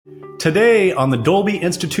Today on the Dolby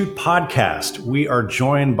Institute podcast, we are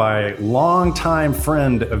joined by longtime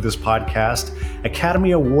friend of this podcast,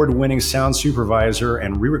 Academy Award-winning sound supervisor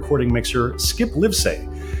and re-recording mixer Skip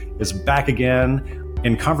Livesay is back again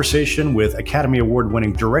in conversation with Academy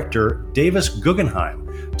Award-winning director Davis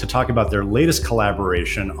Guggenheim to talk about their latest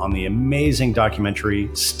collaboration on the amazing documentary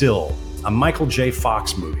Still, a Michael J.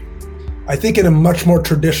 Fox movie. I think in a much more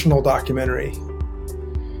traditional documentary,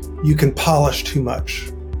 you can polish too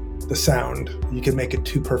much. The sound, you can make it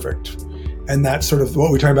too perfect, and that's sort of what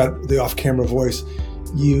we're talking about, the off-camera voice.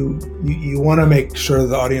 You want to make sure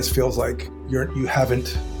the audience feels like you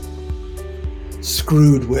haven't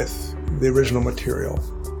screwed with the original material.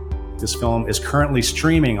 This film is currently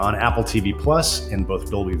streaming on Apple TV Plus in both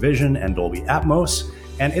Dolby Vision and Dolby Atmos,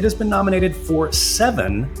 and it has been nominated for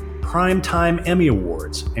 7 Primetime Emmy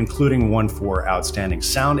Awards, including one for Outstanding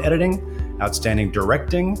Sound Editing, Outstanding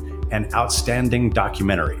Directing, and Outstanding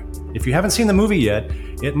Documentary. If you haven't seen the movie yet,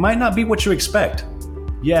 it might not be what you expect.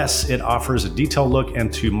 Yes, it offers a detailed look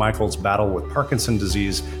into Michael's battle with Parkinson's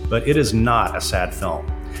disease, but it is not a sad film.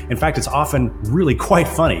 In fact, it's often really quite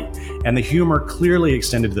funny, and the humor clearly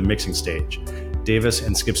extended to the mixing stage. Davis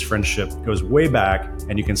and Skip's friendship goes way back,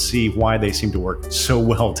 and you can see why they seem to work so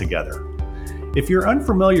well together. If you're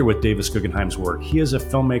unfamiliar with Davis Guggenheim's work, he is a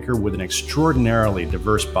filmmaker with an extraordinarily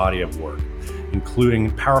diverse body of work, including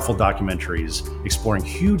powerful documentaries exploring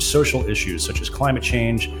huge social issues such as climate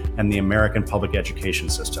change and the American public education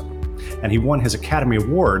system. And he won his Academy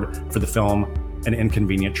Award for the film An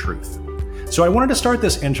Inconvenient Truth. So I wanted to start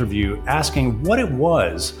this interview asking what it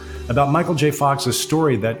was about Michael J. Fox's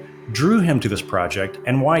story that drew him to this project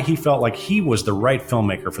and why he felt like he was the right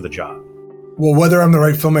filmmaker for the job. Well, whether I'm the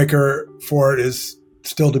right filmmaker for it is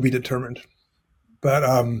still to be determined. But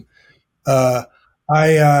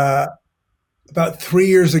about 3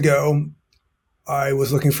 years ago, I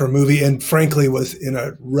was looking for a movie and frankly was in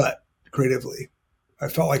a rut creatively. I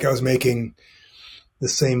felt like I was making the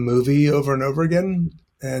same movie over and over again.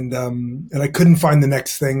 And I couldn't find the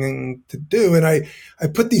next thing to do. And I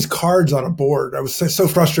put these cards on a board. I was so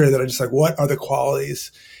frustrated that I just like, what are the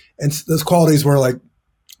qualities? And those qualities were like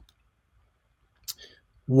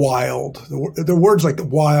wild. The words like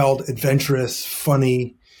wild, adventurous,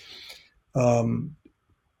 funny,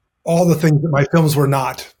 all the things that my films were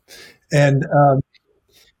not. And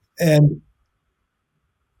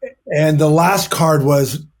the last card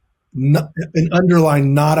was an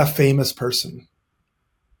underline, not a famous person.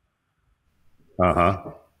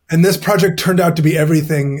 Uh-huh. And this project turned out to be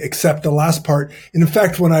everything except the last part. And in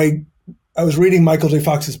fact, when I was reading Michael J.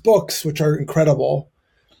 Fox's books, which are incredible,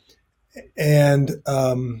 and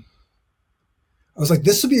I was like,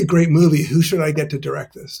 this would be a great movie. Who should I get to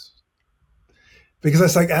direct this? Because I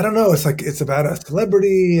was like, I don't know. It's like, it's about a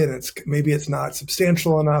celebrity and maybe it's not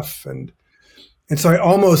substantial enough. And so I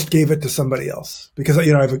almost gave it to somebody else because, I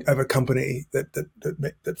have a company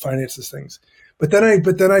that finances things. But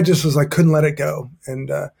then I just was like, couldn't let it go. And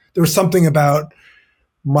there was something about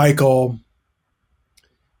Michael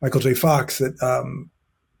J. Fox that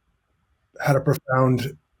had a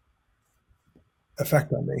profound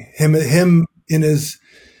effect on me.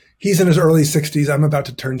 He's in his early 60s. I'm about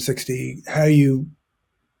to turn 60.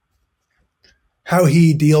 How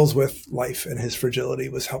he deals with life and his fragility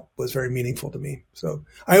was very meaningful to me. So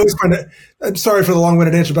I always I'm sorry for the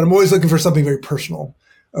long-winded answer, but I'm always looking for something very personal,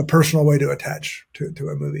 a personal way to attach to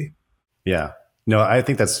a movie. Yeah. No, I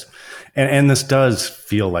think that's, and this does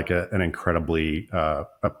feel like an incredibly,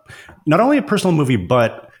 not only a personal movie,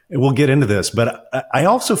 but we'll get into this, but I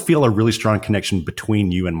also feel a really strong connection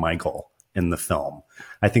between you and Michael in the film.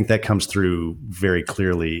 I think that comes through very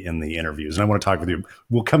clearly in the interviews. And I want to talk with you.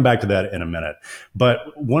 We'll come back to that in a minute. But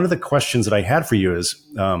one of the questions that I had for you is,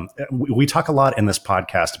 we talk a lot in this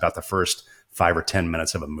podcast about the first 5 or 10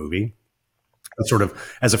 minutes of a movie. And sort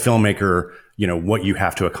of as a filmmaker, what you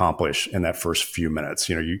have to accomplish in that first few minutes.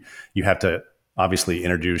 You have to obviously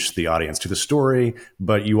introduce the audience to the story,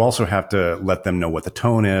 but you also have to let them know what the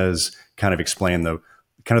tone is, kind of explain the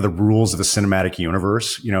rules of the cinematic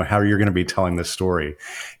universe, how you're going to be telling this story.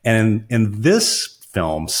 And in this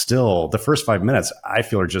film, still, the first 5 minutes, I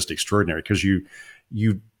feel are just extraordinary because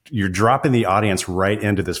you're dropping the audience right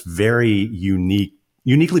into this very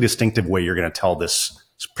uniquely distinctive way you're going to tell this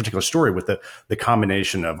particular story with the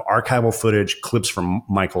combination of archival footage, clips from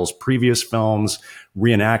Michael's previous films,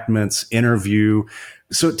 reenactments, interview.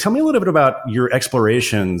 So tell me a little bit about your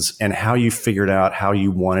explorations and how you figured out how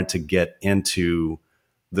you wanted to get into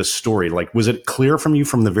the story. Like, was it clear from you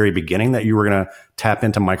from the very beginning that you were going to tap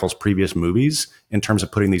into Michael's previous movies in terms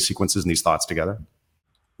of putting these sequences and these thoughts together?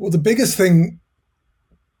 Well, the biggest thing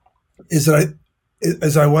is that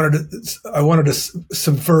is I wanted to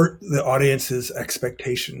subvert the audience's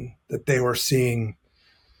expectation that they were seeing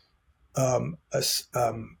a,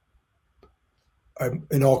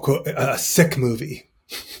 in all quote, a sick movie,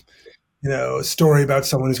 a story about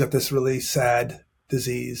someone who's got this really sad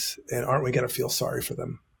disease, and aren't we going to feel sorry for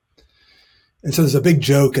them? And so there's a big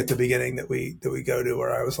joke at the beginning that we go to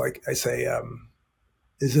where I say,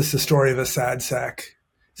 is this the story of a sad sack?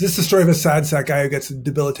 Is this the story of a sad sack guy who gets a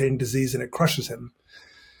debilitating disease and it crushes him?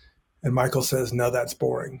 And Michael says, no, that's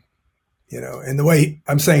boring. And the way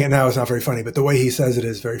I'm saying it now is not very funny, but the way he says it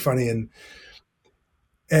is very funny.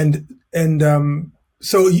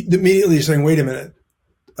 So immediately you're saying, wait a minute,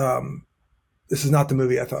 this is not the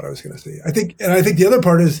movie I thought I was going to see. I think the other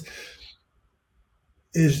part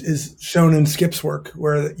is shown in Skip's work,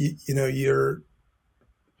 where you're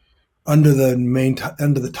under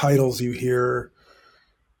the titles you hear,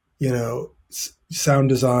 sound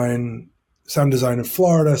design of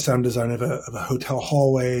Florida, sound design of a hotel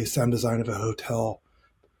hallway, sound design of a hotel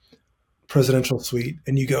presidential suite,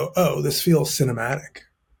 and you go, oh, this feels cinematic.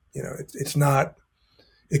 It's not.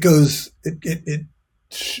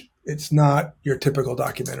 It's not your typical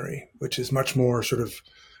documentary, which is much more sort of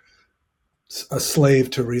a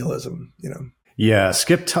slave to realism. Yeah,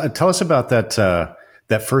 Skip, tell us about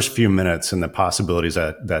that first few minutes and the possibilities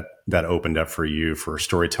that opened up for you for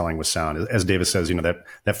storytelling with sound. As Davis says,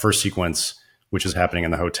 that first sequence, which is happening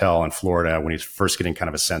in the hotel in Florida when he's first getting kind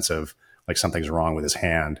of a sense of like something's wrong with his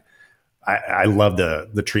hand. I love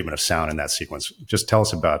the treatment of sound in that sequence. Just tell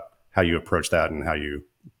us about how you approached that and how you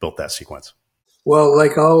built that sequence. Well,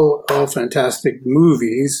 like all fantastic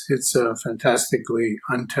movies, it's fantastically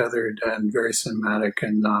untethered and very cinematic,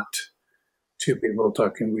 and not two people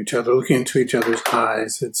talking to each other, looking into each other's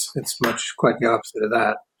eyes. It's quite the opposite of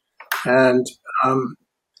that. And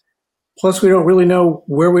plus, we don't really know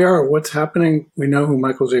where we are, what's happening. We know who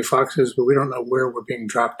Michael J. Fox is, but we don't know where we're being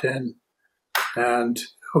dropped in. And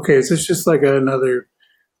okay, is this just like another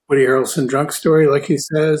Woody Harrelson drunk story, like he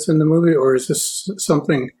says in the movie, or is this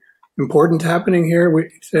something important happening here?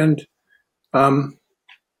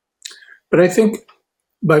 But I think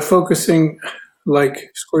by focusing,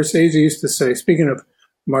 like Scorsese used to say, speaking of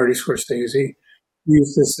Marty Scorsese, he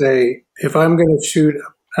used to say, if I'm going to shoot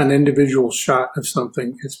an individual shot of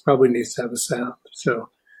something, it probably needs to have a sound. So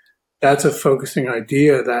that's a focusing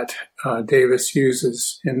idea that Davis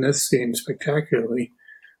uses in this scene spectacularly,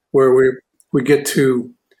 where we get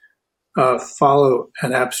to follow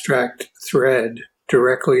an abstract thread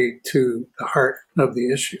directly to the heart of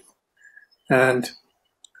the issue. And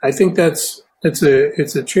I think it's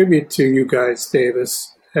a tribute to you guys,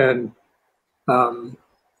 Davis, and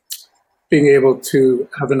being able to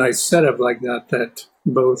have a nice setup like that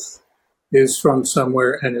both is from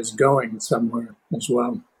somewhere and is going somewhere as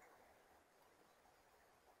well.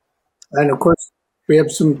 And of course, we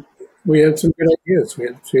had some good ideas. We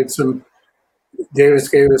had some. Davis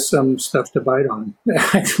gave us some stuff to bite on.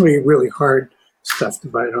 Actually, really hard stuff to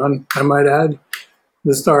bite on, I might add.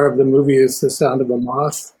 The star of the movie is the sound of a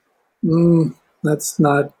moth. That's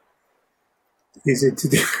not easy to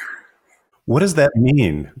do. What does that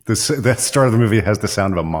mean? That star of the movie has the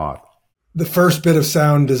sound of a moth. The first bit of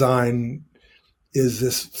sound design is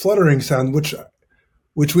this fluttering sound, which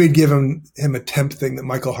we had given him a temp thing that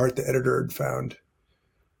Michael Hart, the editor, had found.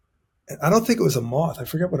 And I don't think it was a moth. I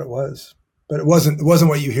forget what it was, but it wasn't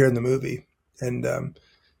what you hear in the movie.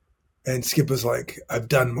 And Skip was like, "I've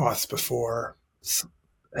done moths before.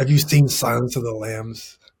 Have you seen Silence of the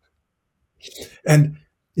Lambs?" And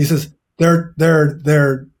he says, "They're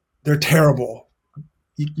terrible.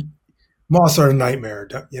 Moths are a nightmare.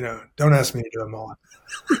 Don't ask me to do a moth."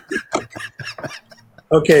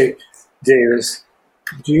 Okay, Davis,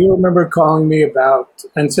 do you remember calling me about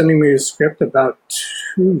and sending me a script about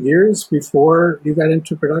 2 years before you got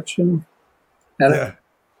into production? And yeah.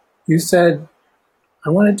 You said, I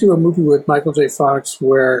want to do a movie with Michael J. Fox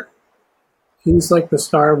where he's like the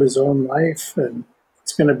star of his own life, and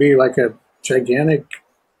it's going to be like a gigantic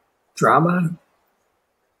drama,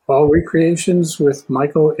 all recreations with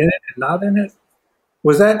Michael in it and not in it.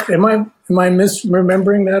 Was that, am I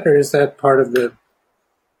misremembering that, or is that part of the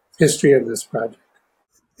history of this project?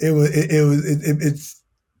 It's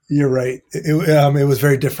you're right. It was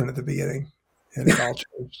very different at the beginning, and it all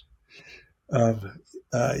changed.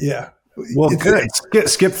 Yeah. Well, good.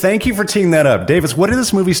 Skip, thank you for teeing that up. Davis, what did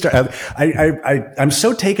this movie start? I'm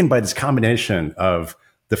so taken by this combination of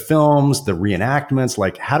the films, the reenactments.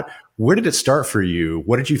 Like, where did it start for you?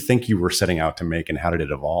 What did you think you were setting out to make, and how did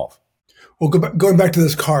it evolve? Well, going back to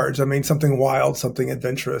those cards, I mean, something wild, something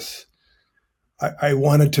adventurous. I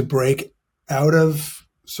wanted to break out of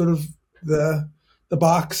sort of the the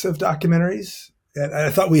box of documentaries. And I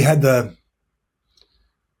thought we had the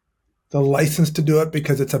license to do it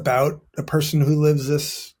because it's about a person who lives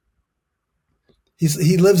this.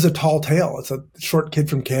 He lives a tall tale. It's a short kid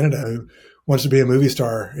from Canada who wants to be a movie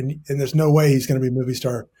star, and there's no way he's going to be a movie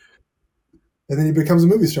star. And then he becomes a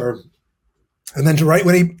movie star. And then right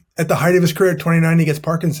when he, at the height of his career at 29, he gets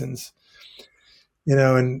Parkinson's,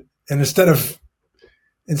 and instead of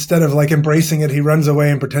like embracing it, he runs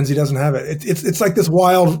away and pretends he doesn't have it. It's like this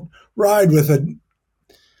wild ride with a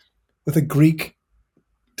Greek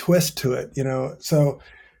twist to it, So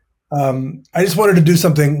I just wanted to do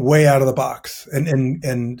something way out of the box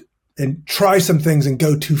and try some things and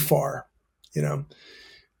go too far, and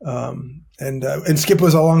Skip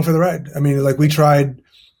was along for the ride. I mean, like we did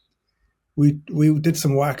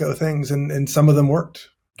some wacko things and some of them worked.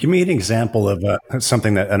 Give me an example of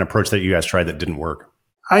an approach that you guys tried that didn't work.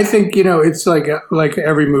 I think, it's like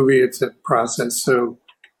every movie, it's a process. So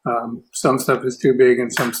some stuff is too big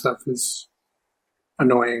and some stuff is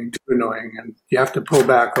too annoying, and you have to pull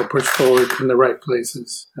back or push forward in the right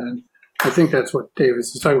places. And I think that's what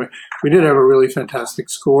Davis is talking about. We did have a really fantastic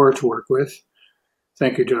score to work with.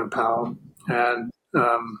 Thank you, John Powell. And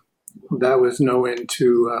that was no end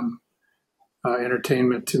to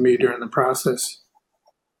entertainment to me during the process.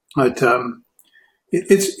 But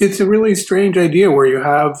it's a really strange idea where you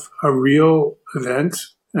have a real event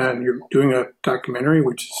and you're doing a documentary,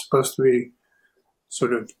 which is supposed to be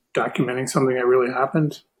sort of documenting something that really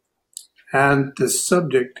happened. And the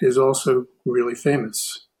subject is also really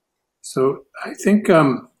famous. So I think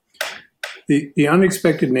the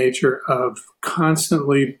unexpected nature of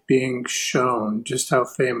constantly being shown just how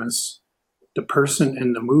famous the person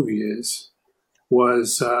in the movie is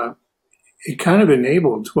was it kind of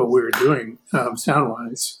enabled what we were doing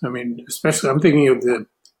sound-wise. I mean, especially I'm thinking of the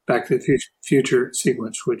Back to the Future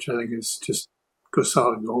sequence, which I think is just goes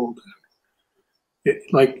solid gold.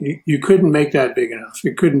 You couldn't make that big enough.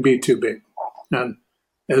 It couldn't be too big. And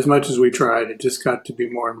as much as we tried, it just got to be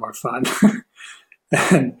more and more fun.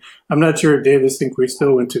 And I'm not sure if Davis think we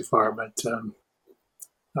still went too far, but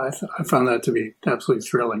I found that to be absolutely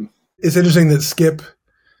thrilling. It's interesting that Skip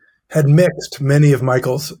had mixed many of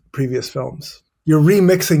Michael's previous films. You're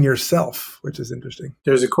remixing yourself, which is interesting.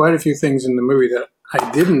 There's quite a few things in the movie that I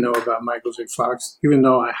didn't know about Michael J. Fox, even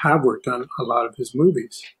though I have worked on a lot of his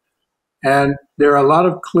movies. And there are a lot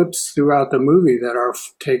of clips throughout the movie that are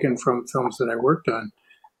taken from films that I worked on,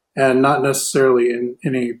 and not necessarily in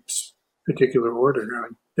any particular order. I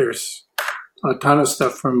mean, there's a ton of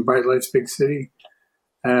stuff from Bright Lights, Big City,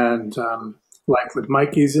 and Life with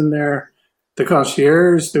Mikey's in there. The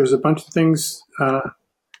Concierge, there was a bunch of things.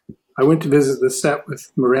 I went to visit the set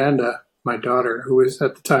with Miranda, my daughter, who was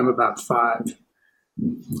at the time about 5.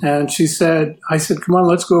 And I said, come on,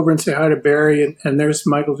 let's go over and say hi to Barry. And there's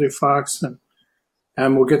Michael J. Fox,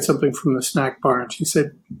 and we'll get something from the snack bar. And she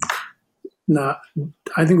said, no,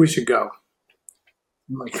 I think we should go.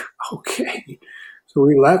 I'm like, okay. So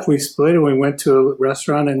we left, we split, and we went to a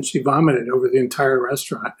restaurant, and she vomited over the entire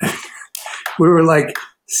restaurant. We were like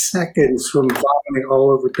seconds from vomiting all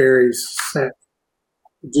over Barry's set.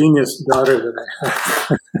 Genius daughter that I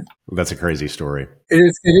have. That's a crazy story.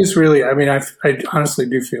 It is really, I mean, I honestly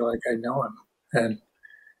do feel like I know him. And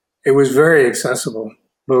it was very accessible,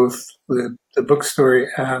 both the book story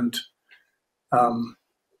and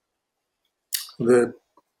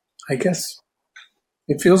I guess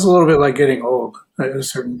it feels a little bit like getting old at a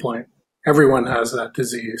certain point. Everyone has that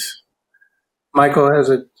disease. Michael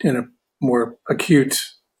has it in a more acute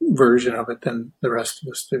version of it than the rest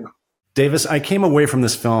of us do. Davis, I came away from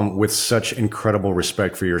this film with such incredible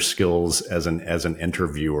respect for your skills as an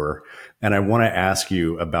interviewer. And I want to ask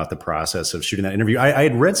you about the process of shooting that interview. I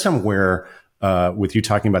had read somewhere with you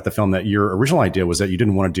talking about the film that your original idea was that you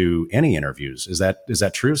didn't want to do any interviews. Is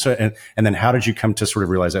that true? So, and then how did you come to sort of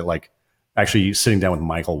realize that like actually sitting down with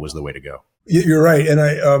Michael was the way to go? You're right. And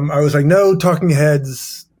I was like, no talking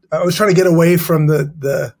heads. I was trying to get away from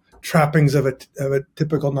the trappings of a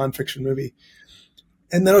typical nonfiction movie.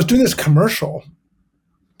 And then I was doing this commercial,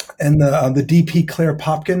 and the DP Claire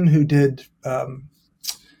Popkin, who did the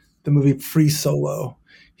movie Free Solo,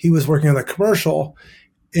 he was working on the commercial,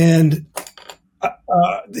 and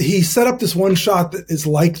he set up this one shot that is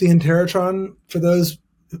like the Interrotron. For those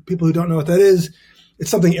people who don't know what that is,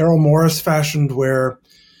 it's something Errol Morris fashioned where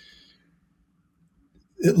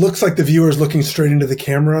it looks like the viewer is looking straight into the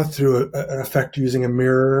camera through an effect using a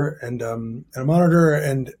mirror and a monitor.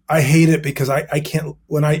 And I hate it because I can't,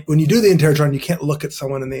 when you do the Interrotron, you can't look at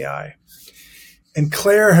someone in the eye. And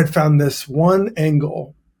Claire had found this one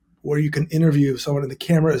angle where you can interview someone, and the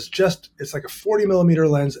camera is it's like a 40 millimeter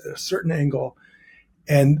lens at a certain angle.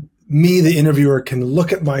 And me, the interviewer, can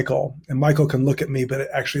look at Michael, and Michael can look at me, but it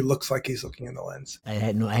actually looks like he's looking in the lens. I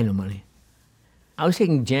had no money. I was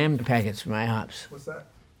taking jam packets from IHOPs. What's that?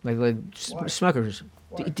 Like Smuckers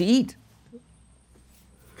to eat.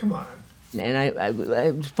 Come on. And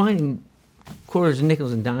I was finding quarters and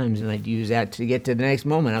nickels and dimes, and I'd use that to get to the next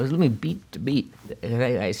moment. I was living beat to beat. And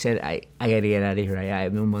I said, I got to get out of here. I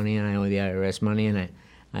have no money, and I owe the IRS money, and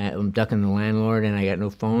I'm ducking the landlord, and I got no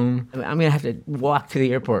phone. I'm going to have to walk to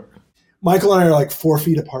the airport. Michael and I are like 4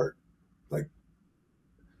 feet apart.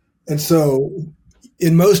 And so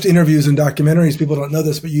in most interviews and documentaries, people don't know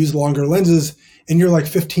this, but use longer lenses, and you're like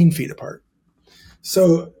 15 feet apart.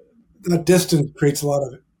 So that distance creates a lot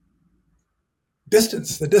of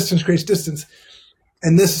distance. The distance creates distance.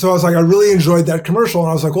 And so I was like, I really enjoyed that commercial. And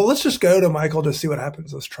I was like, well, let's just go to Michael to see what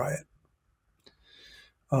happens. Let's try it.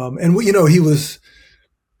 And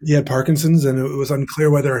he had Parkinson's, and it was unclear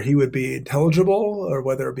whether he would be intelligible or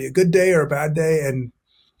whether it'd be a good day or a bad day. And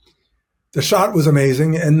the shot was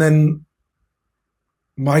amazing. And then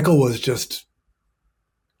Michael was just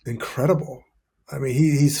incredible. I mean,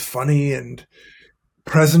 he's funny and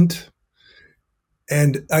present.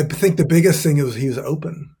 And I think the biggest thing is he was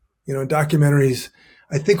open. In documentaries,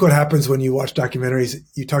 I think what happens when you watch documentaries,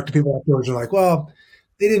 you talk to people afterwards and you're like, well,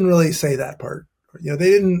 they didn't really say that part.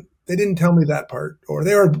 They didn't tell me that part, or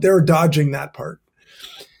they were dodging that part.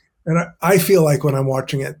 And I feel like when I'm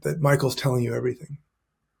watching it that Michael's telling you everything.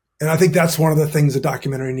 And I think that's one of the things a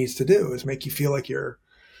documentary needs to do, is make you feel like you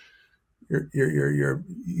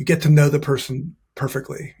get to know the person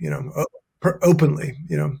perfectly, openly,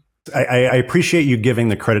 I appreciate you giving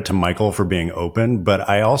the credit to Michael for being open, but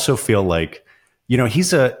I also feel like,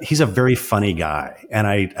 he's a very funny guy. And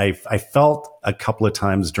I felt a couple of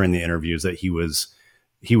times during the interviews that he was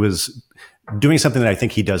doing something that I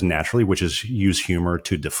think he does naturally, which is use humor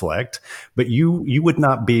to deflect. But you would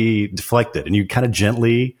not be deflected, and you kind of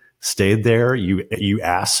gently stayed there. You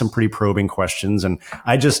asked some pretty probing questions, and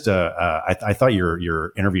I just I thought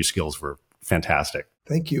your interview skills were fantastic.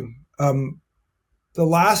 Thank you. The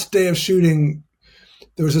last day of shooting,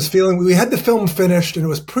 there was this feeling. We had the film finished, and it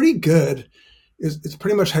was pretty good. It's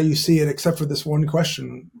pretty much how you see it, except for this one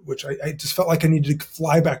question, which I just felt like I needed to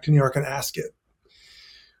fly back to New York and ask it,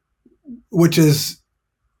 which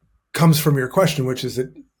comes from your question, which is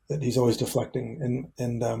that he's always deflecting.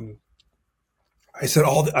 And I said,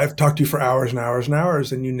 I've talked to you for hours and hours and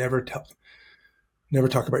hours, and you never talk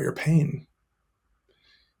about your pain.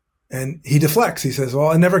 And he deflects. He says,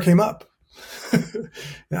 well, it never came up.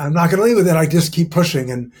 I'm not going to leave with it. I just keep pushing.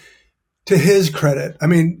 And to his credit,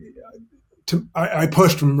 I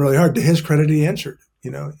pushed him really hard. To his credit, he answered,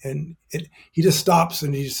 and he just stops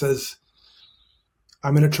and he says,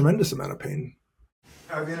 I'm in a tremendous amount of pain.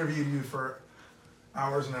 I've interviewed you for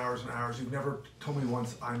hours and hours and hours. You've never told me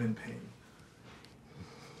once I'm in pain.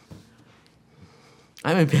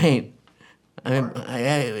 I'm in pain.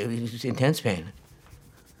 It's intense pain.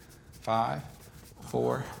 5,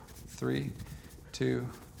 4, 3, 2,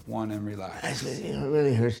 1, and relax. It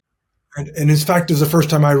really hurts. And in fact, it was the first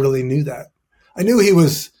time I really knew that. I knew he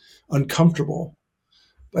was uncomfortable,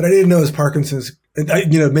 but I didn't know his Parkinson's.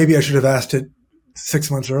 And maybe I should have asked it 6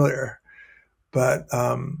 months earlier. But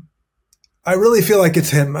I really feel like it's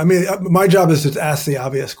him. My job is to ask the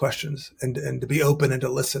obvious questions and to be open and to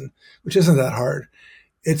listen, which isn't that hard.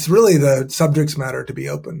 It's really the subject's matter to be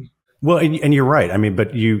open. Well, and you're right.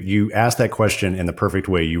 But you asked that question in the perfect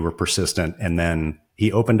way. You were persistent, and then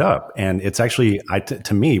he opened up. And it's actually,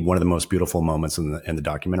 to me, one of the most beautiful moments in the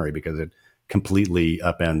documentary, because it completely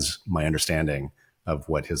upends my understanding of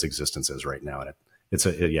what his existence is right now. And it's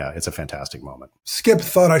a fantastic moment. Skip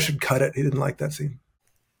thought I should cut it. He didn't like that scene.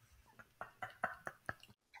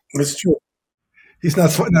 It's true. He's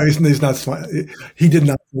not. No, he's not smiling. He did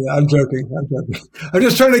not. I'm joking. I'm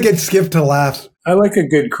just trying to get Skip to laugh. I like a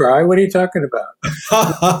good cry. What are you talking about?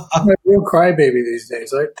 I'm a real crybaby these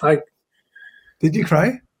days. Did you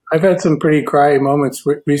cry? I've had some pretty cry moments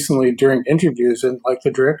recently during interviews, and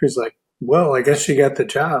the director's like, "Well, I guess she got the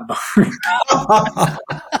job."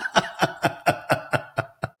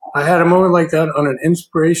 I had a moment like that on an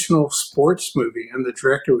inspirational sports movie, and the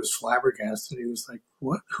director was flabbergasted. He was like,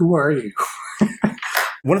 "What? Who are you?"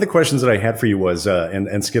 One of the questions that I had for you was,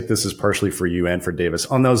 and Skip, this is partially for you and for Davis,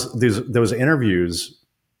 on those interviews.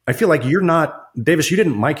 I feel like you're not, Davis, you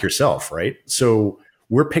didn't mic yourself, right? So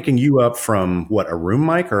we're picking you up from a room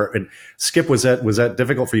mic, or Skip, was that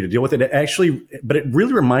difficult for you to deal with? But it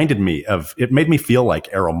really reminded me it made me feel like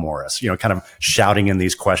Errol Morris, kind of shouting in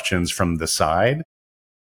these questions from the side.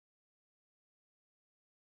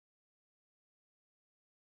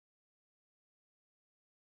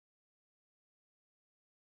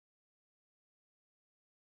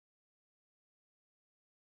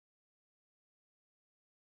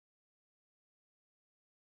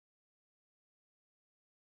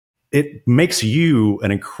 it makes you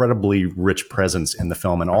an incredibly rich presence in the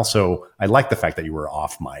film. And also, I like the fact that you were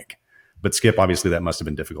off mic. But Skip, obviously, that must have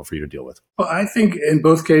been difficult for you to deal with. Well, I think in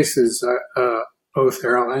both cases, both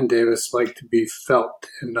Errol and Davis like to be felt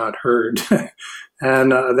and not heard.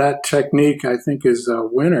 And that technique, I think, is a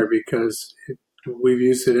winner because we've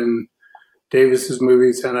used it in Davis's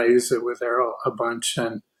movies, and I use it with Errol a bunch.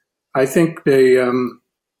 And I think they,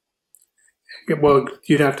 well,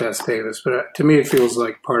 you'd have to ask Davis, but to me, it feels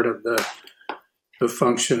like part of the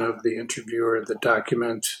function of the interviewer, the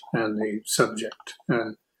document, and the subject.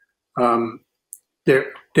 And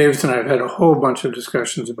Davis and I have had a whole bunch of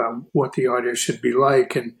discussions about what the audio should be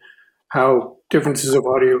like and how differences of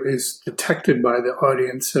audio is detected by the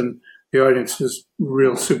audience. And the audience is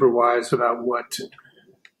real super wise about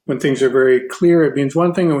when things are very clear, it means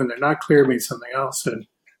one thing, and when they're not clear, it means something else. And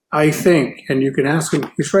I think, and you can ask him,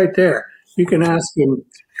 he's right there. You can ask him,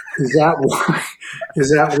 is that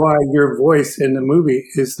why your voice in the movie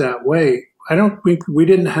is that way? I don't think we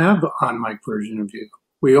didn't have the on-mic version of you.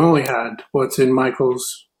 We only had what's in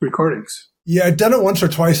Michael's recordings. Yeah, I'd done it once or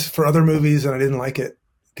twice for other movies, and I didn't like it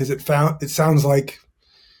because it sounds like,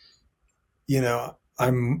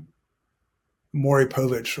 I'm Maury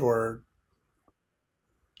Povich or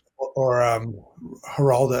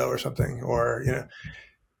Geraldo or something,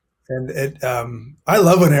 and it. I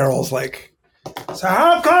love when Errol's like, so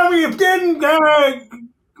how come you didn't?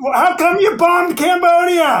 How come you bombed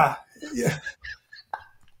Cambodia? Yeah.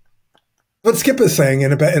 What Skip is saying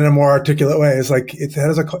in a more articulate way is like it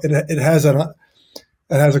has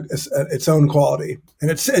its own quality, and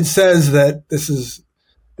it says that this is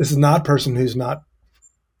not a person who's not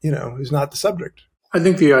the subject. I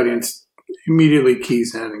think the audience immediately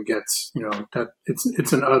keys in and gets that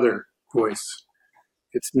it's an other voice.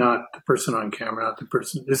 It's not the person on camera, not the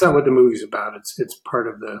person. It's not what the movie's about. It's part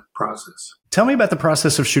of the process. Tell me about the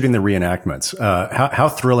process of shooting the reenactments. How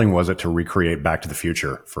thrilling was it to recreate Back to the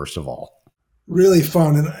Future, first of all? Really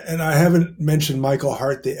fun. And I haven't mentioned Michael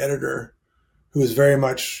Hart, the editor, who is very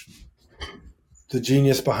much the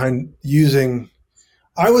genius behind using.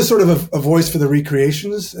 I was sort of a voice for the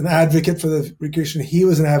recreations, an advocate for the recreation. He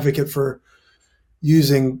was an advocate for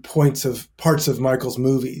using parts of Michael's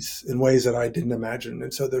movies in ways that I didn't imagine.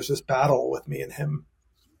 And so there's this battle with me and him,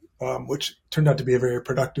 which turned out to be a very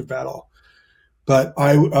productive battle. But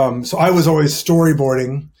I was always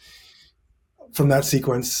storyboarding from that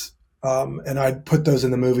sequence. And I'd put those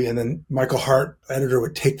in the movie, and then Michael Hart, editor,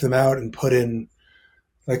 would take them out and put in,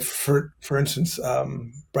 like, for instance,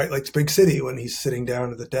 Bright Lakes Big City, when he's sitting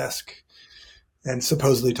down at the desk and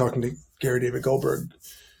supposedly talking to Gary David Goldberg.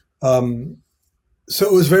 So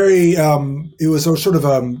it was it was a sort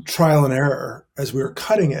of trial and error as we were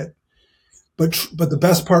cutting it. But the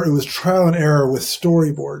best part, it was trial and error with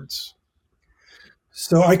storyboards.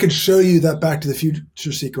 So I could show you that Back to the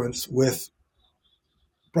Future sequence with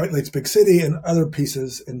Bright Lakes Big City and other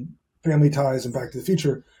pieces and Family Ties and Back to the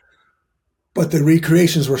Future. But the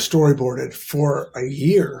recreations were storyboarded for a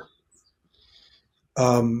year.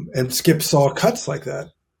 And Skip saw cuts like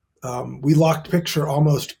that. We locked picture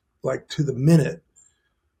almost like to the minute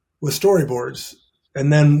with storyboards,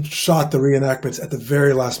 and then shot the reenactments at the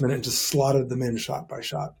very last minute and just slotted them in shot by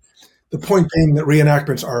shot. The point being that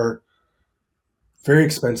reenactments are very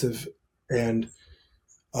expensive, and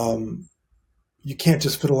you can't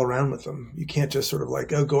just fiddle around with them. You can't just sort of like,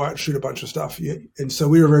 go out and shoot a bunch of stuff. And so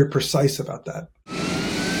we were very precise about that.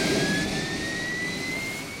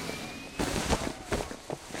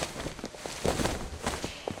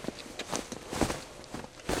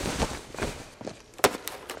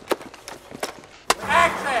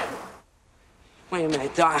 Wait a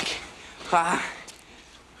minute, Doc. Are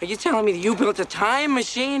you telling me that you built a time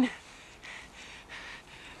machine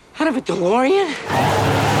out of a DeLorean?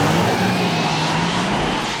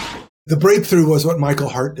 The breakthrough was what Michael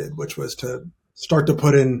Hart did, which was to start to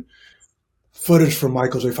put in footage from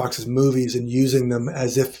Michael J. Fox's movies and using them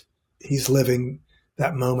as if he's living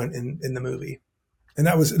that moment in the movie. And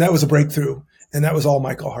that was a breakthrough. And that was all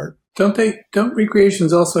Michael Hart. Don't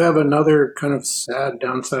recreations also have another kind of sad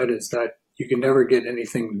downside, is that you can never get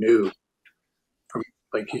anything new.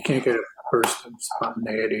 Like, you can't get a burst of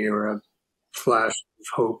spontaneity or a flash of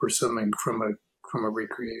hope or something from a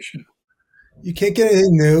recreation. You can't get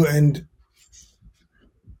anything new, and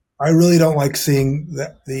I really don't like seeing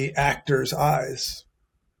the actor's eyes,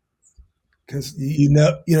 because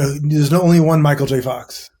there's only one Michael J.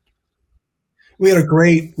 Fox. We had a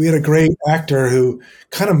great actor who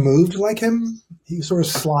kind of moved like him. He sort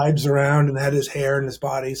of slides around and had his hair and his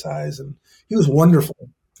body size, and he was wonderful.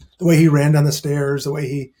 The way he ran down the stairs, the way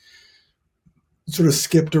he sort of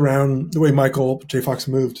skipped around the way Michael J. Fox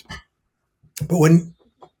moved. But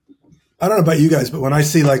I don't know about you guys, but when I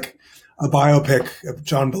see like a biopic of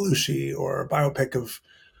John Belushi or a biopic of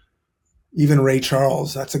even Ray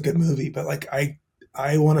Charles, that's a good movie. But like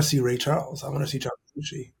I want to see Ray Charles. I want to see John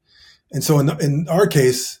Belushi. And so in our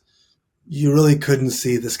case, you really couldn't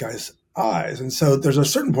see this guy's eyes. And so there's a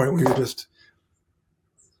certain point where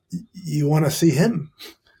you want to see him,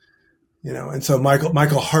 And so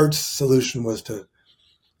Michael Hart's solution was to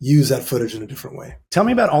use that footage in a different way. Tell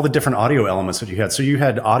me about all the different audio elements that you had. So you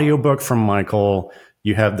had audiobook from Michael,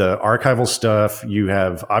 you have the archival stuff, you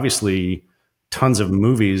have obviously tons of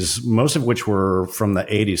movies, most of which were from the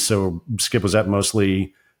 80s. So Skip, was that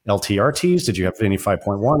mostly LTRTs? Did you have any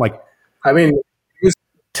 5.1?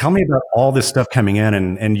 Tell me about all this stuff coming in,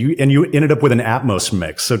 and you ended up with an Atmos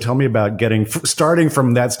mix. So tell me about starting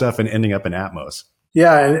from that stuff and ending up in Atmos.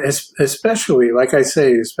 Yeah, and especially, like I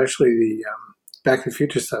say, especially the Back to the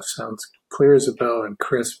Future stuff sounds clear as a bell and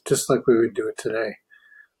crisp, just like we would do it today.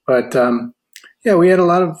 But yeah, we had a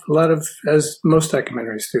lot of, as most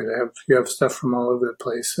documentaries do. You have stuff from all over the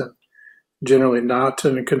place, and generally not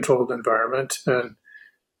in a controlled environment. And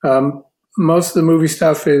most of the movie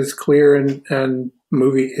stuff is clear and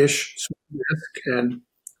movie-ish, and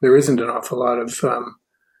there isn't an awful lot of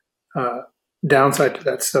downside to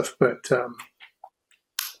that stuff. But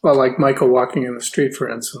well, like Michael walking in the street, for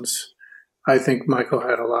instance, I think Michael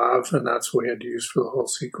had a lav, and that's what he had to use for the whole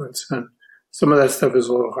sequence. And some of that stuff is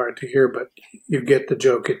a little hard to hear, but you get the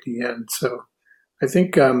joke at the end. So I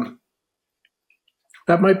think that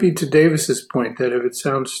might be to Davis's point, that if it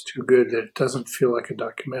sounds too good, that it doesn't feel like a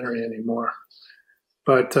documentary anymore.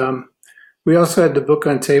 But we also had the book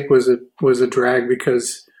on tape was a drag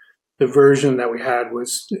because the version that we had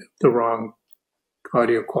was the wrong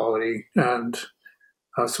audio quality, and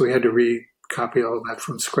so we had to recopy all of that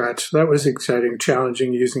from scratch. So that was exciting,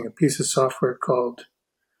 challenging, using a piece of software called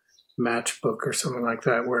Matchbook or something like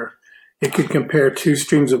that, where it could compare two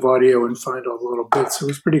streams of audio and find all the little bits. It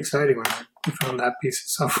was pretty exciting when we found that piece of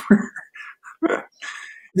software.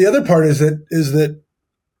 The other part is that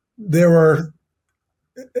there were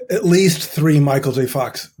at least 3 Michael J.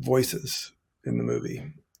 Fox voices in the movie.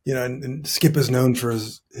 And Skip is known for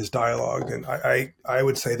his dialogue, and I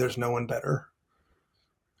would say there's no one better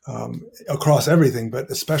across everything, but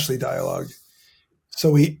especially dialogue.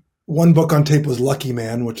 So one book on tape was Lucky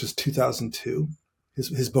Man, which is 2002.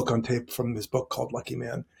 His book on tape from his book called Lucky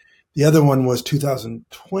Man. The other one was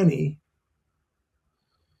 2020,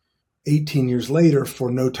 18 years later, for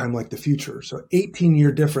No Time Like the Future. So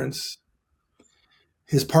 18-year difference.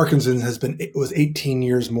 His Parkinson's was 18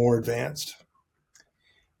 years more advanced.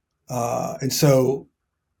 And so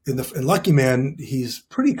in Lucky Man, he's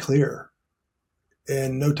pretty clear.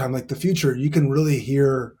 In No Time Like the Future, you can really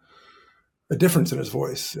hear a difference in his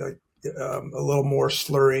voice, like, a little more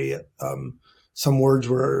slurry. Some words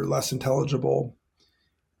were less intelligible.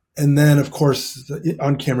 And then, of course, the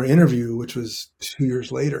on-camera interview, which was 2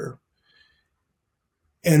 years later.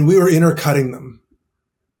 And we were intercutting them.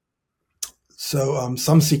 So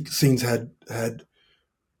some scenes had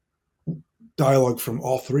dialogue from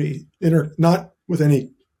all 3, not with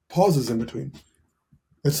any pauses in between.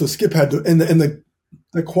 And so Skip had to, and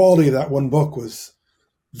the quality of that one book was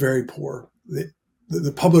very poor.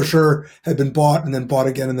 The publisher had been bought and then bought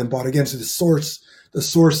again and then bought again. So the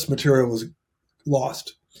source material was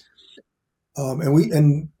lost.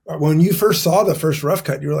 And when you first saw the first rough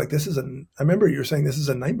cut, you were like, I remember you were saying this is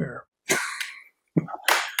a nightmare.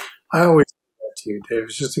 I always say that to you, Dave,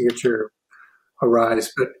 just to get a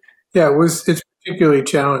rise. But yeah, it's particularly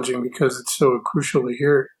challenging because it's so crucial to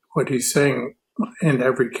hear what he's saying in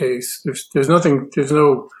every case. There's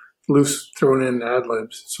no loose thrown in ad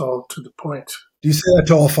libs. It's all to the point. Do you say that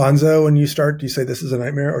to Alfonso when you start? Do you say this is a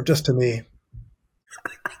nightmare, or just to me?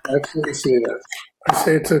 I absolutely say that. I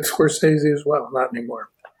say it to Scorsese as well. Not anymore.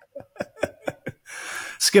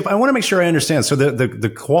 Skip, I want to make sure I understand. So the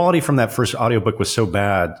quality from that first audiobook was so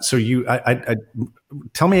bad. So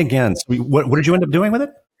tell me again. So what did you end up doing with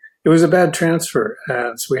it? It was a bad transfer,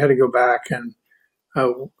 and so we had to go back, and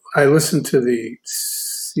I listened to the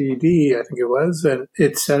CD, I think it was, and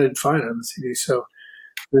it sounded fine on the CD. So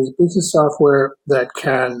there's a piece of software that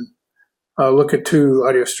can look at 2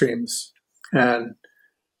 audio streams, and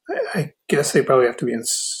I guess they probably have to be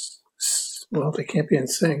they can't be in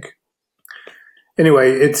sync.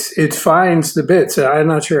 Anyway, it finds the bits. I'm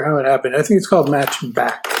not sure how it happened. I think it's called Match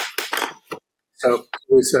Back. So it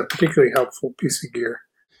was a particularly helpful piece of gear.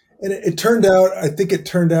 And it turned out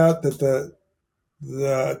that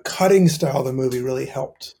the cutting style of the movie really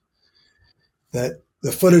helped. That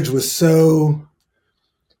the footage was so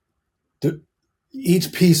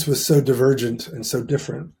each piece was so divergent and so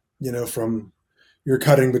different, from you're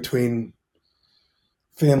cutting between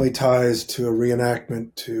family ties to a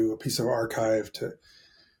reenactment to a piece of archive to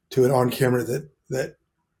an on camera that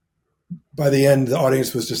by the end the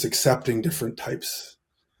audience was just accepting different types,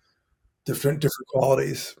 different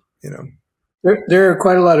qualities. There are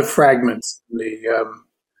quite a lot of fragments in the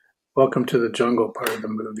Welcome to the Jungle part of the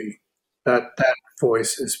movie. That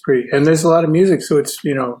voice is pretty, and there's a lot of music, so it's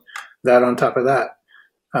that on top of that.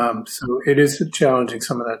 So it is challenging,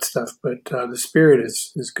 some of that stuff, but the spirit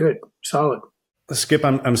is good, solid. Skip,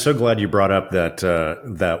 I'm so glad you brought up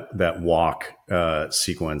that walk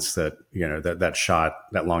sequence, that shot,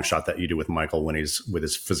 that long shot that you do with Michael when he's with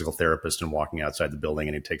his physical therapist and walking outside the building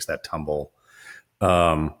and he takes that tumble.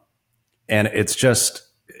 And it's just,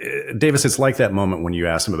 Davis, it's like that moment when you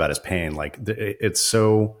ask him about his pain. Like it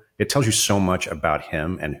tells you so much about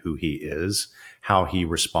him and who he is, how he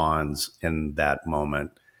responds in that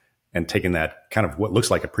moment. And taking that kind of what looks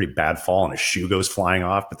like a pretty bad fall and his shoe goes flying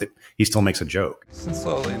off, but he still makes a joke. Nice and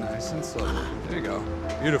slowly, nice and slowly. There you go.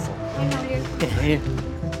 Beautiful. Hey,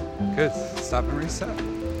 Good. Stop and reset.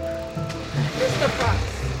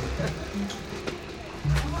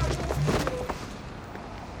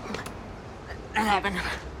 that happened.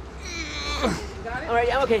 All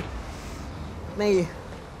right, I'm okay. Thank you.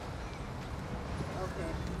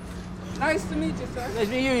 Nice to meet you, sir. Nice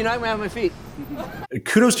to meet you. You knocked me off my feet.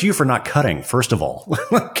 Kudos to you for not cutting, first of all.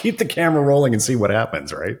 Keep the camera rolling and see what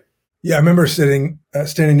happens, right? Yeah, I remember standing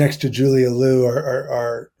next to Julia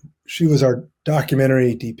Liu. She was our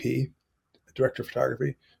documentary DP, director of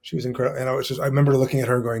photography. She was incredible, and I remember looking at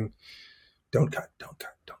her going, "Don't cut, don't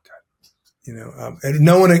cut, don't cut." And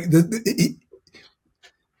no one.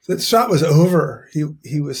 The shot was over.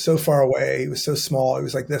 He was so far away. He was so small. He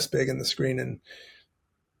was like this big in the screen, and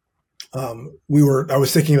I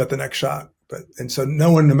was thinking about the next shot, and so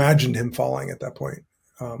no one imagined him falling at that point.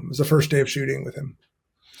 It was the first day of shooting with him.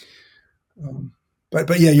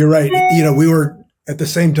 But yeah, you're right. We were at the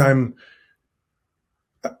same time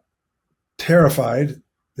terrified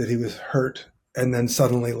that he was hurt and then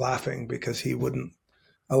suddenly laughing because he wouldn't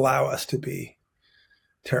allow us to be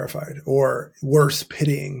terrified, or worse,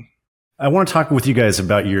 pitying. I want to talk with you guys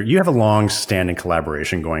about you have a long standing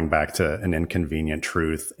collaboration going back to An Inconvenient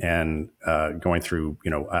Truth and going through,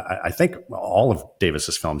 I think all of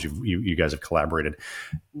Davis's films, you guys have collaborated.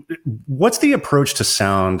 What's the approach to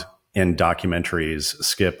sound in documentaries,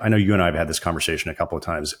 Skip? I know you and I have had this conversation a couple of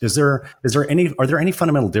times. Are there any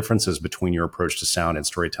fundamental differences between your approach to sound and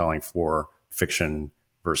storytelling for fiction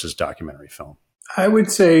versus documentary film? I would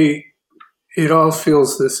say it all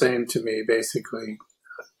feels the same to me, basically.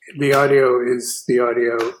 The audio is the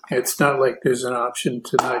audio. It's not like there's an option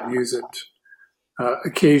to not use it.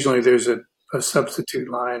 Occasionally there's a substitute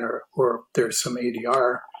line or there's some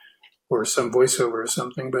ADR or some voiceover or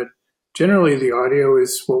something, but generally the audio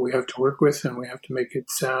is what we have to work with, and we have to make it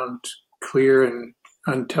sound clear and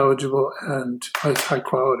intelligible and as high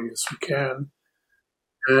quality as we can.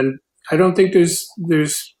 And I don't think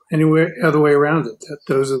there's any other way around it.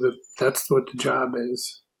 That's what the job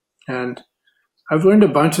is. And I've learned a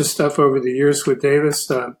bunch of stuff over the years with Davis.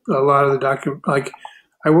 A lot of the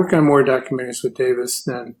I work on more documentaries with Davis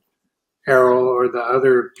than Errol or the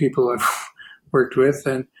other people I've worked with.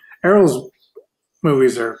 And Errol's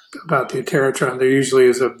movies are about the Terratron. There usually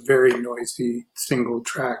is a very noisy single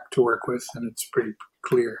track to work with, and it's pretty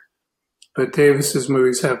clear. But Davis's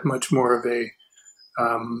movies have much more of a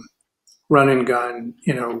run and gun,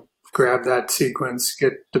 grab that sequence,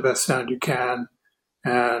 get the best sound you can,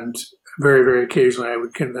 and very, very occasionally I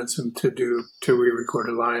would convince him to re-record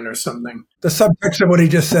a line or something. The subtext of what he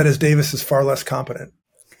just said is Davis is far less competent.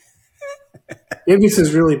 Davis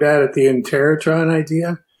is really bad at the Interrotron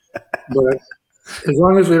idea, but as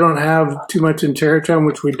long as we don't have too much Interrotron,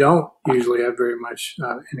 which we don't usually have very much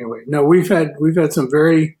anyway. No, we've had some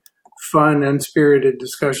very fun and spirited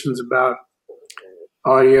discussions about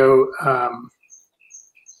audio.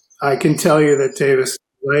 I can tell you that Davis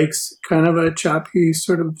likes kind of a choppy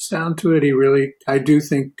sort of sound to it. I do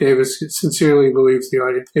think Davis sincerely believes the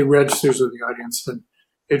audience, it registers with the audience, and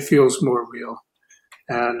it feels more real.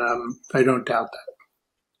 And I don't doubt that.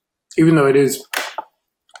 Even though it is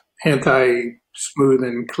anti-smooth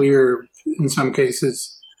and clear in some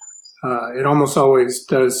cases, it almost always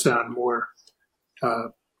does sound more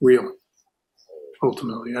real,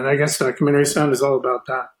 ultimately. And I guess documentary sound is all about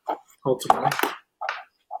that, ultimately.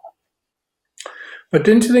 But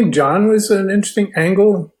didn't you think John was an interesting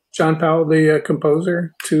angle, John Powell, the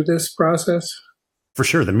composer, to this process? For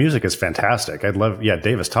sure, the music is fantastic. I'd love, yeah,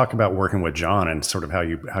 Davis, talk about working with John and sort of how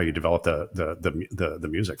you develop the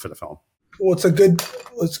music for the film. Well, it's a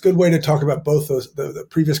good way to talk about both those, the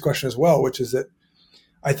previous question as well, which is that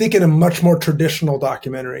I think in a much more traditional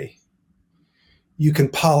documentary, you can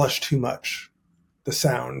polish too much the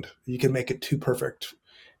sound. You can make it too perfect.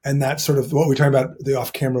 And that's sort of what we're talking about, the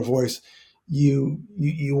off-camera voice. You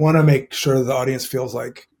want to make sure the audience feels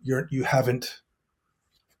like you haven't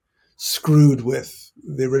screwed with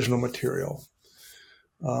the original material.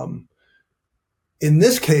 In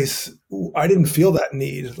this case, I didn't feel that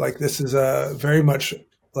need. Like, this is a very much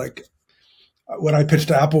like what I pitched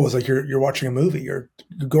to Apple was like, you're watching a movie, you're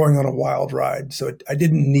going on a wild ride. So I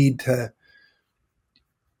didn't need to,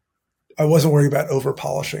 I wasn't worried about over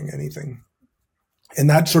polishing anything. And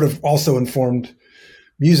that sort of also informed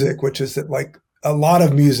music, which is that like a lot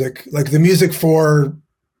of music, like the music for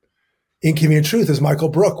Inconvenient Truth is Michael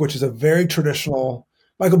Brook, which is a very traditional,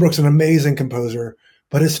 Michael Brook's an amazing composer,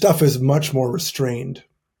 but his stuff is much more restrained,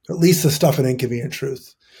 at least the stuff in Inconvenient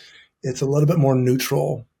Truth. It's a little bit more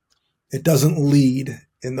neutral. It doesn't lead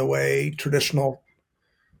in the way traditional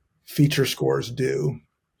feature scores do.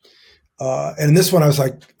 And in this one, I was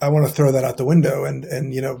like, I want to throw that out the window.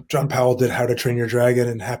 And you know, John Powell did How to Train Your Dragon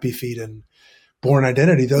and Happy Feet and Born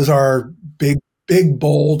Identity. Those are big,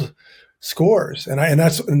 bold scores. And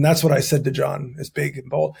that's what I said to John, is big and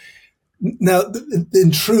bold. Now,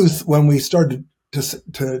 in truth, when we started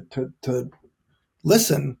to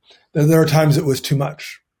listen, there are times it was too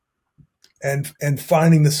much. And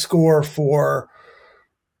finding the score for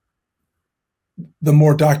the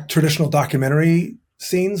more traditional documentary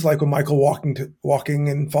scenes, like when Michael walking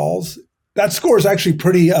in falls, that score is actually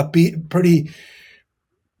pretty upbeat, pretty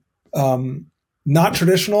not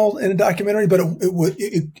traditional in a documentary, but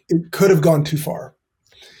it could have gone too far.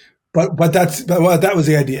 But that was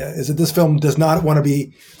the idea, is that this film does not want to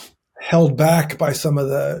be held back by some of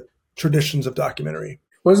the traditions of documentary.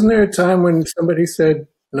 Wasn't there a time when somebody said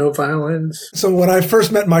no violins? So when I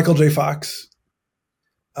first met Michael J. Fox,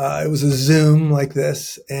 it was a Zoom like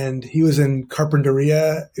this, and he was in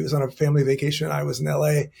Carpinteria. It was on a family vacation. I was in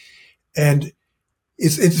LA, and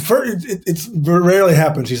it's rarely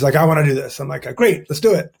happens. He's like, I want to do this. I'm like, great, let's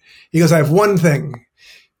do it. He goes, I have one thing.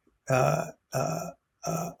 I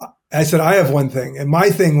said, I have one thing. And my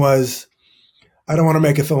thing was, I don't want to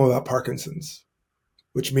make a film about Parkinson's,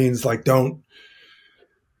 which means like, don't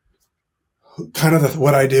kind of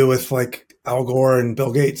what I do with like Al Gore and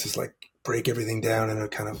Bill Gates is like break everything down in a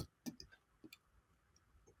kind of,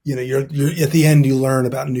 you know, you're at the end, you learn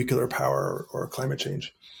about nuclear power or climate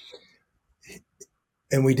change.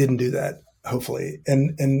 And we didn't do that, hopefully.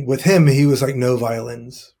 And with him, he was like, no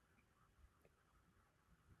violins.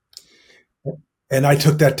 And I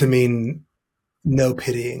took that to mean no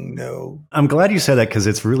pitying, no. I'm glad you said that, because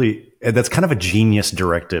that's kind of a genius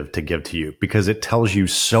directive to give to you, because it tells you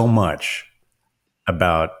so much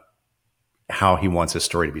about how he wants his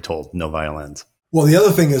story to be told. No violins. Well, the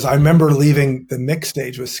other thing is, I remember leaving the mix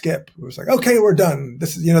stage with Skip. It was like, okay, we're done.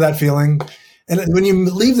 This is, you know, that feeling. And when you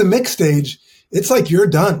leave the mix stage, it's like you're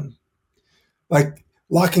done. Like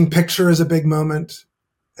locking picture is a big moment,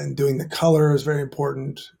 and doing the color is very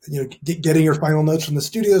important. You know, getting your final notes from the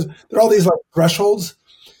studios. There are all these like thresholds,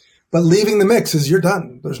 but leaving the mix is you're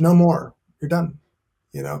done. There's no more. You're done.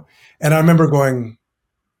 You know. And I remember going,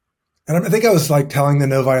 and I think I was like telling the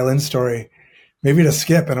no violin story, maybe to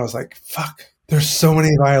Skip, and I was like, fuck. There's so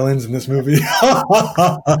many violins in this movie. And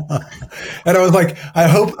I was like, I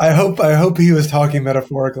hope he was talking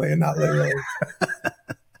metaphorically and not literally.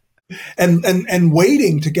 and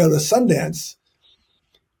waiting to go to Sundance,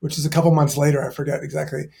 which is a couple months later, I forget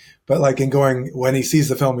exactly. But like, in going, when he sees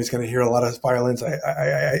the film, he's going to hear a lot of violins.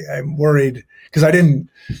 I'm worried, because he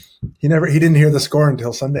didn't hear the score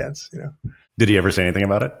until Sundance, you know. Did he ever say anything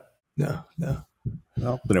about it? No.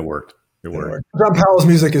 Well, then it worked. John Powell's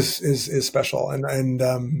music is special, and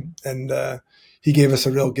he gave us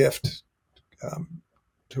a real gift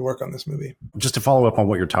to work on this movie. Just to follow up on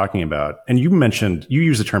what you're talking about, and you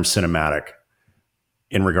use the term cinematic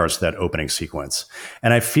in regards to that opening sequence,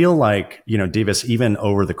 and I feel like, you know, Davis, even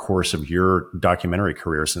over the course of your documentary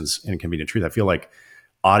career since Inconvenient Truth, I feel like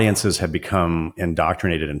audiences have become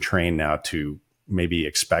indoctrinated and trained now to maybe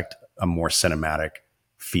expect a more cinematic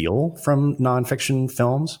feel from nonfiction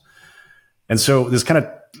films. And so this kind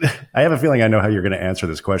of, I have a feeling I know how you're going to answer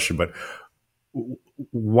this question, but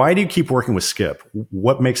why do you keep working with Skip?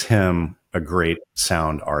 What makes him a great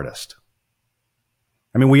sound artist?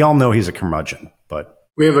 I mean, we all know he's a curmudgeon, but.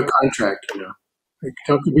 We have a contract, you know.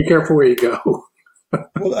 Like, be careful where you go.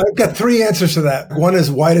 Well, I've got three answers to that. One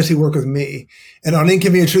is, why does he work with me? And on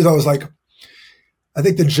Inconvenient Truth, I was like, I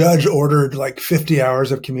think the judge ordered like 50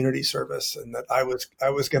 hours of community service, and that I was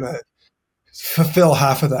going to fulfill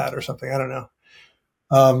half of that or something. I don't know.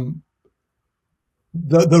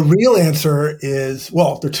 The real answer is,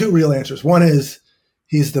 well, there are two real answers. One is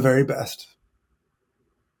he's the very best.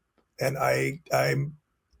 And I'm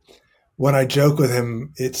when I joke with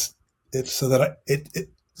him, it's so that it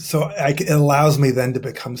allows me then to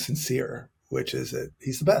become sincere, which is that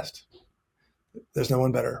he's the best. There's no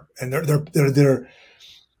one better. And I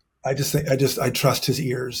trust his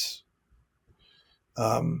ears.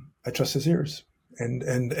 I trust his ears. And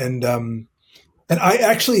I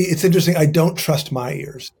actually, it's interesting. I don't trust my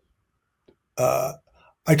ears.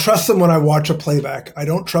 I trust them when I watch a playback. I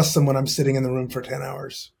don't trust them when I'm sitting in the room for 10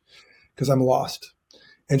 hours because I'm lost.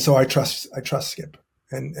 And so I trust Skip,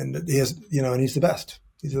 and he has, and he's the best.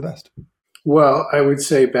 He's the best. Well, I would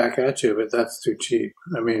say back at you, but that's too cheap.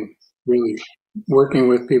 I mean, really, working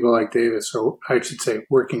with people like Davis, or I should say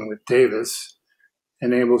working with Davis,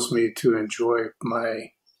 enables me to enjoy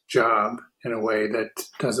my job in a way that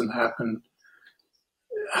doesn't happen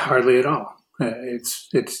hardly at all.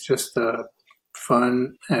 It's just a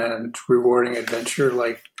fun and rewarding adventure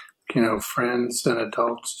like, friends and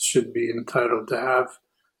adults should be entitled to have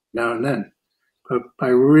now and then. But I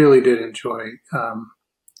really did enjoy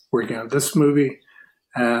working on this movie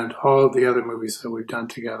and all of the other movies that we've done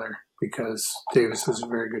together, because Davis is a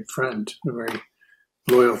very good friend, a very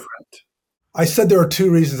loyal friend. I said there are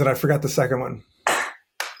two reasons, and I forgot the second one.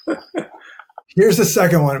 Here's the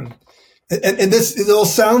second one. And this, it'll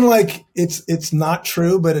sound like it's not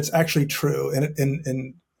true, but it's actually true.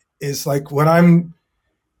 And is like when I'm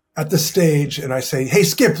at the stage and I say, "Hey,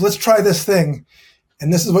 Skip, let's try this thing."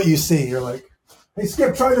 And this is what you see. You're like, "Hey,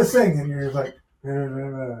 Skip, try this thing." And you're like,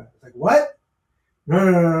 no. Like, what?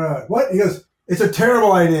 No. What? He goes, "It's a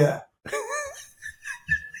terrible idea."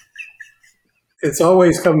 It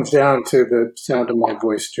always comes down to the sound of my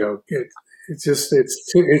voice joke. It's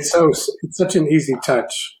such an easy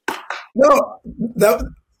touch. No,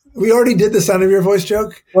 we already did the sound of your voice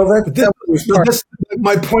joke. Well,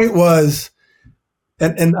 my point was,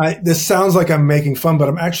 and this sounds like I'm making fun, but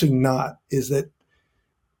I'm actually not, is that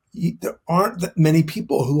there aren't that many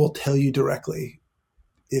people who will tell you directly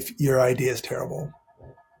if your idea is terrible,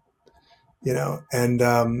 and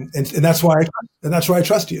that's why I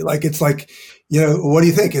trust you. Like, it's like, what do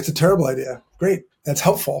you think? It's a terrible idea. Great. That's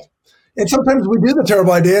helpful. And sometimes we do the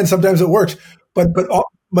terrible idea and sometimes it works, but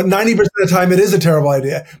 90% of the time it is a terrible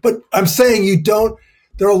idea. But I'm saying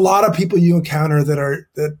there are a lot of people you encounter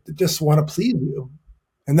that just want to please you.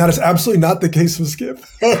 And that is absolutely not the case with Skip.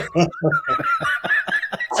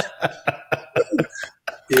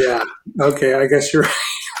 Yeah. Okay. I guess you're right.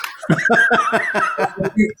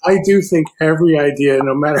 I do think every idea,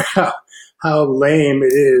 no matter how lame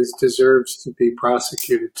it is, deserves to be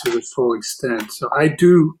prosecuted to the full extent. So I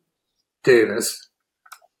do, Davis,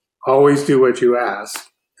 always do what you ask.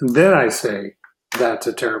 And then I say, that's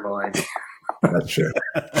a terrible idea. That's true.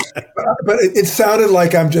 But it sounded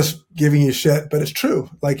like I'm just giving you shit, but it's true.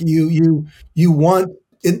 Like you want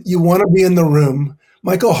to be in the room.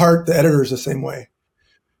 Michael Hart, the editor, is the same way.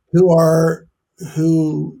 Who are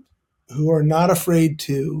not afraid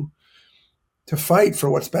to fight for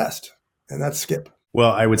what's best, and that's Skip.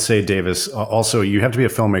 Well, I would say, Davis, also you have to be a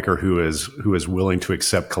filmmaker who is willing to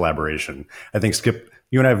accept collaboration. I think, Skip,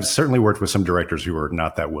 you and I have certainly worked with some directors who are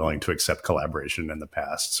not that willing to accept collaboration in the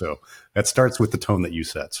past. So that starts with the tone that you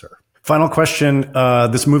set, sir. Final question.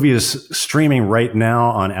 This movie is streaming right now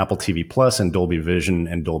on Apple TV Plus and Dolby Vision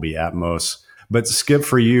and Dolby Atmos. But Skip,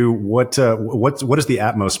 for you, what is the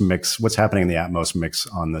Atmos mix? What's happening in the Atmos mix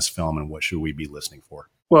on this film, and what should we be listening for?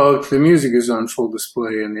 Well, the music is on full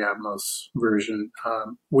display in the Atmos version.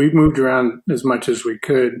 We've moved around as much as we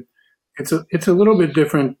could. It's a little bit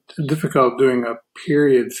difficult doing a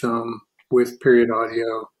period film with period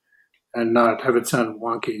audio and not have it sound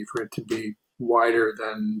wonky, for it to be wider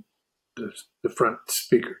than the front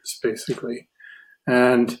speakers, basically.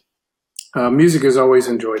 And music has always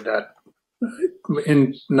enjoyed that.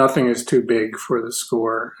 Nothing is too big for the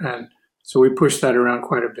score, and so we push that around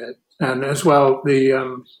quite a bit. And as well,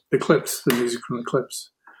 the clips, the music from the clips.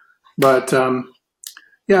 But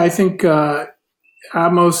I think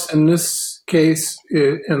Atmos in this case,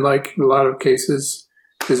 and like a lot of cases,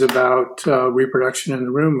 is about reproduction in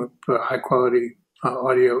the room, high quality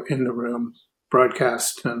audio in the room,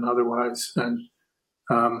 broadcast and otherwise, and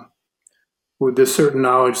with this certain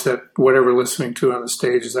knowledge that whatever listening to on the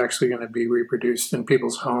stage is actually going to be reproduced in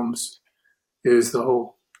people's homes is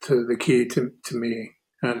the key to me.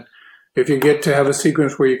 And if you get to have a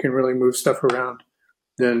sequence where you can really move stuff around,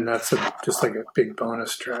 then that's just like a big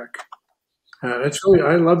bonus track. It's really,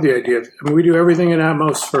 I love the idea. I mean, we do everything in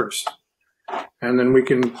Atmos first, and then we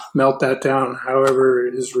can melt that down however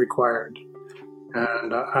is required.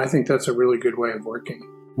 And I think that's a really good way of working.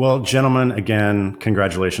 Well, gentlemen, again,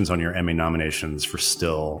 congratulations on your Emmy nominations for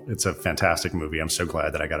Still. It's a fantastic movie. I'm so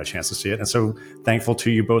glad that I got a chance to see it. And so thankful to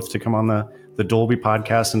you both to come on the Dolby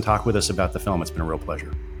podcast and talk with us about the film. It's been a real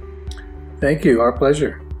pleasure. Thank you. Our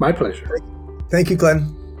pleasure. My pleasure. Thank you,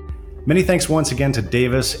 Glenn. Many thanks once again to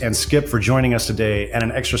Davis and Skip for joining us today, and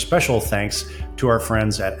an extra special thanks to our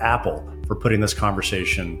friends at Apple for putting this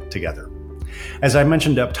conversation together. As I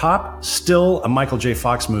mentioned up top, Still, a Michael J.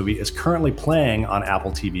 Fox movie, is currently playing on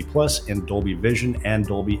Apple TV Plus in Dolby Vision and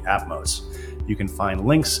Dolby Atmos. You can find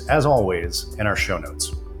links, as always, in our show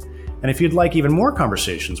notes. And if you'd like even more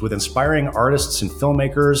conversations with inspiring artists and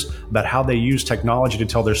filmmakers about how they use technology to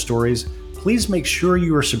tell their stories, please make sure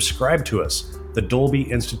you are subscribed to us, the Dolby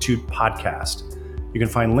Institute podcast. You can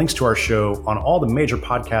find links to our show on all the major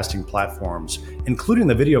podcasting platforms, including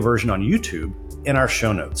the video version on YouTube, in our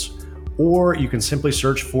show notes. Or you can simply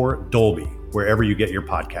search for Dolby wherever you get your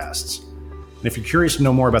podcasts. And if you're curious to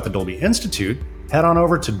know more about the Dolby Institute, head on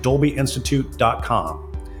over to dolbyinstitute.com.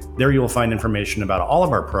 There you'll find information about all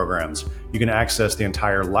of our programs. You can access the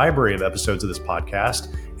entire library of episodes of this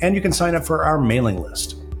podcast, and you can sign up for our mailing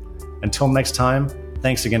list. Until next time,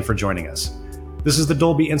 thanks again for joining us. This is the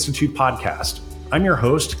Dolby Institute podcast. I'm your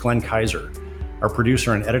host, Glenn Kaiser. Our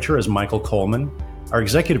producer and editor is Michael Coleman. Our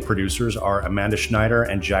executive producers are Amanda Schneider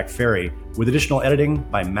and Jack Ferry, with additional editing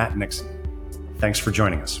by Matt Nixon. Thanks for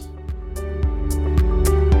joining us.